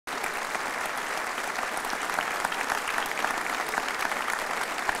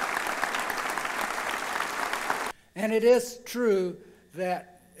And it is true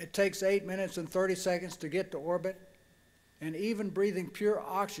that it takes 8 minutes and 30 seconds to get to orbit, and even breathing pure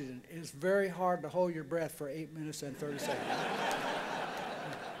oxygen is very hard to hold your breath for 8 minutes and 30 seconds.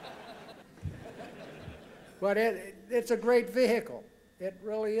 But it's a great vehicle. It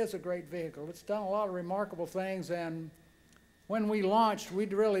really is a great vehicle. It's done a lot of remarkable things, and when we launched, we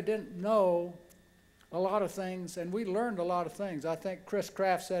really didn't know a lot of things, and we learned a lot of things. I think Chris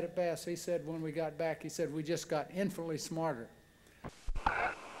Kraft said it best. He said when we got back, he said, we just got infinitely smarter.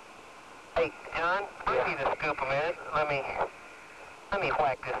 Hey, John, I need to scoop a minute. Let me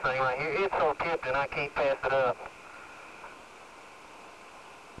whack this thing right here. It's so tempting, I can't pass it up.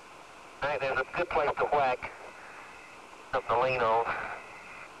 All right, there's a good place to whack. Something to lean on.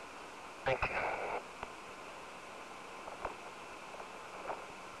 Thank you.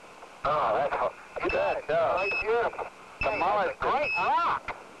 Oh, that's hard. Good job. Right, beautiful. Hey, that's a great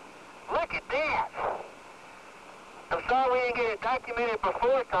rock. Look at that. I'm sorry we didn't get it documented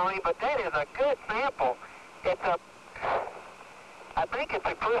before, Tony, but that is a good sample. It's a, I think it's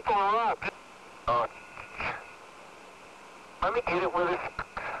a crystal rock. Oh, let me get it with us.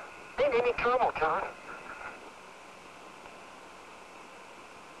 Ain't any trouble, John.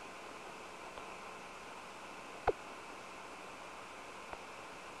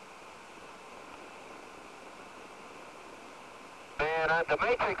 Man, the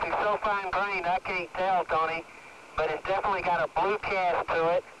matrix is so fine-grained I can't tell, Tony, but it's definitely got a blue cast to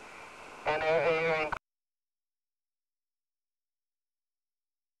it, and they're